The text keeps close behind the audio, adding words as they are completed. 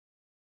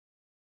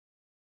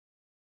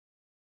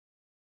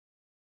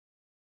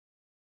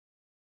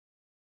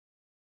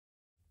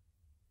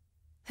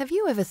Have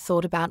you ever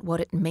thought about what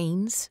it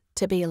means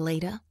to be a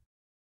leader?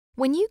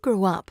 When you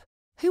grew up,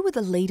 who were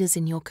the leaders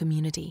in your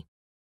community?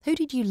 Who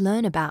did you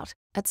learn about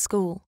at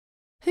school?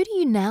 Who do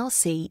you now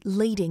see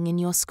leading in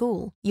your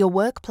school, your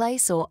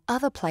workplace, or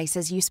other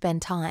places you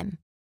spend time?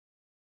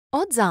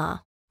 Odds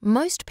are,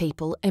 most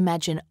people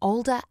imagine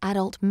older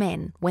adult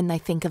men when they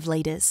think of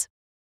leaders.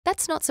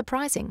 That's not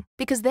surprising,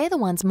 because they're the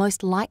ones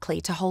most likely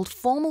to hold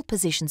formal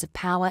positions of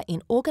power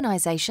in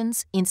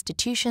organisations,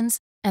 institutions,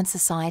 and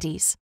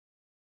societies.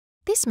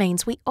 This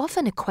means we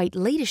often equate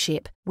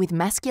leadership with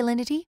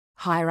masculinity,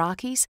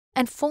 hierarchies,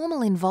 and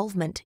formal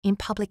involvement in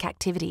public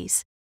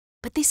activities.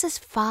 But this is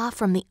far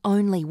from the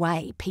only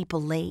way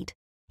people lead.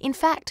 In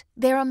fact,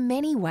 there are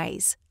many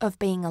ways of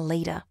being a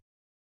leader.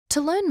 To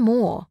learn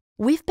more,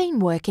 we've been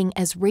working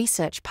as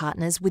research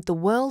partners with the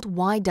World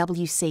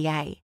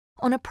YWCA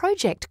on a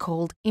project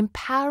called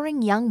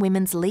Empowering Young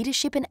Women's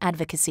Leadership and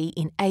Advocacy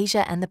in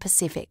Asia and the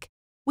Pacific,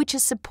 which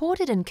has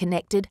supported and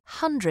connected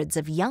hundreds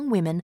of young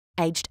women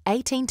aged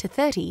 18 to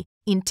 30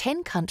 in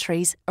 10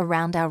 countries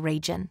around our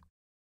region.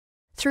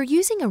 Through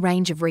using a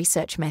range of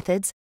research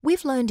methods,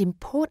 we've learned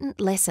important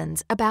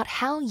lessons about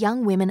how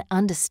young women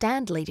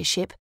understand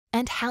leadership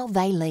and how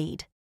they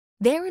lead.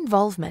 Their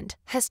involvement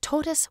has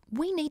taught us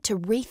we need to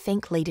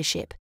rethink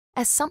leadership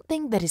as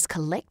something that is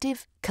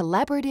collective,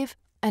 collaborative,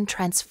 and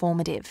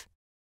transformative.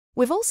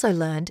 We've also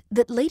learned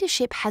that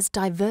leadership has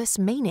diverse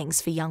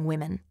meanings for young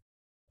women.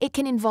 It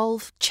can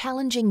involve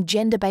challenging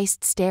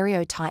gender-based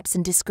stereotypes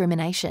and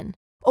discrimination,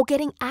 or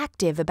getting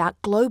active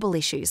about global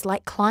issues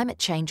like climate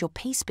change or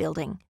peace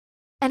building.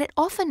 And it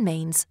often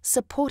means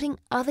supporting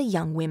other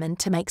young women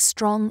to make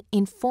strong,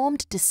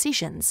 informed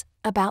decisions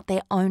about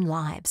their own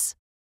lives.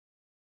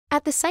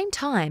 At the same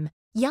time,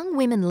 young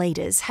women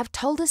leaders have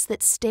told us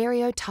that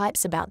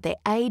stereotypes about their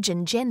age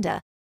and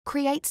gender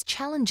creates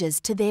challenges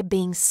to their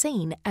being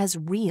seen as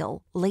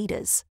real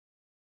leaders.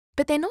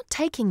 But they're not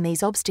taking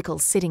these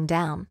obstacles sitting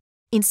down.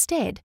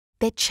 Instead,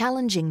 they're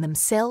challenging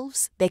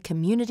themselves, their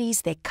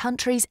communities, their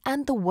countries,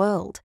 and the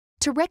world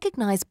to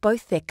recognise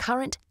both their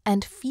current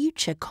and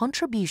future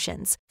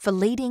contributions for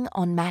leading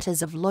on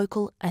matters of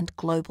local and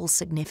global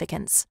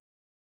significance.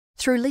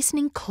 Through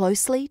listening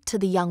closely to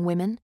the young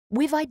women,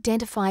 we've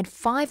identified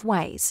 5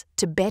 ways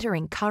to better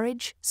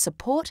encourage,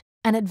 support,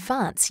 and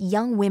advance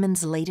young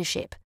women's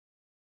leadership.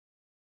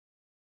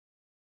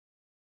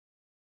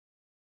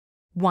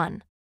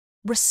 1.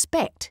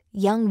 Respect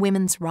young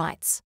women's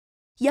rights.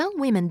 Young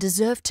women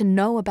deserve to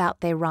know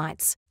about their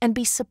rights and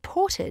be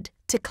supported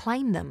to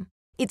claim them.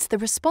 It's the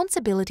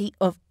responsibility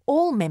of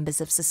all members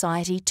of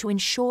society to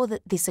ensure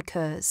that this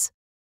occurs.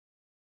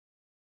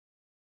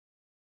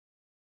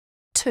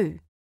 2.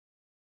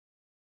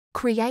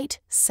 Create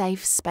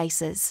safe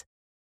spaces.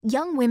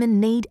 Young women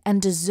need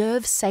and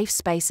deserve safe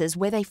spaces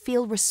where they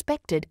feel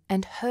respected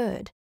and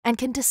heard and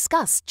can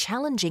discuss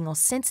challenging or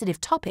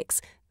sensitive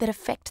topics that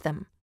affect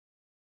them.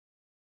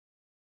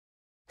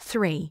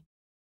 3.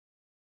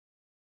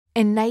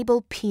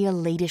 Enable peer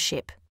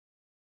leadership.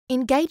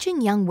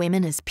 Engaging young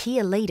women as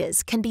peer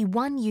leaders can be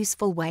one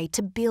useful way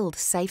to build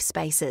safe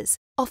spaces,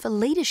 offer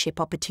leadership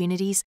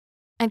opportunities,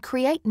 and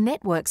create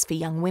networks for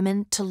young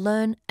women to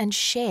learn and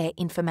share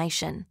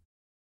information.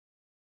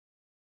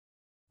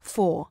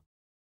 4.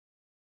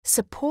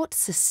 Support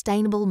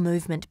sustainable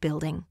movement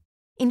building.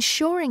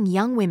 Ensuring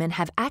young women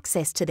have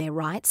access to their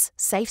rights,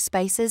 safe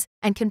spaces,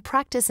 and can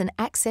practice and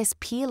access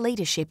peer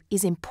leadership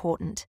is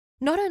important,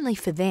 not only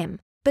for them,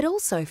 but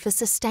also for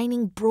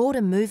sustaining broader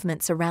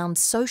movements around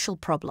social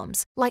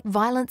problems like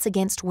violence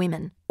against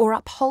women or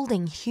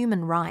upholding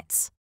human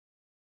rights.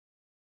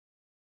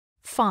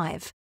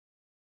 5.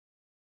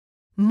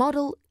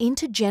 Model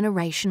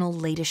intergenerational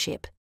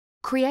leadership.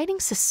 Creating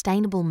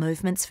sustainable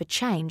movements for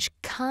change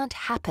can't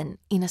happen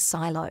in a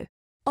silo.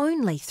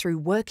 Only through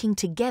working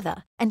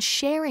together and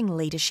sharing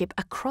leadership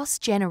across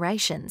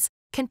generations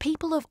can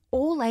people of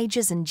all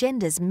ages and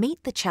genders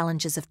meet the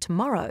challenges of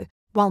tomorrow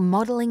while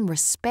modelling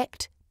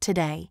respect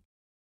today.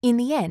 In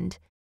the end,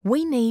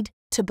 we need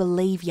to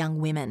believe young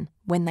women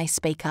when they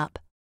speak up.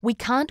 We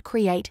can't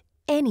create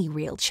any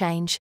real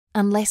change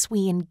unless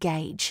we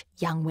engage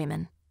young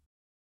women.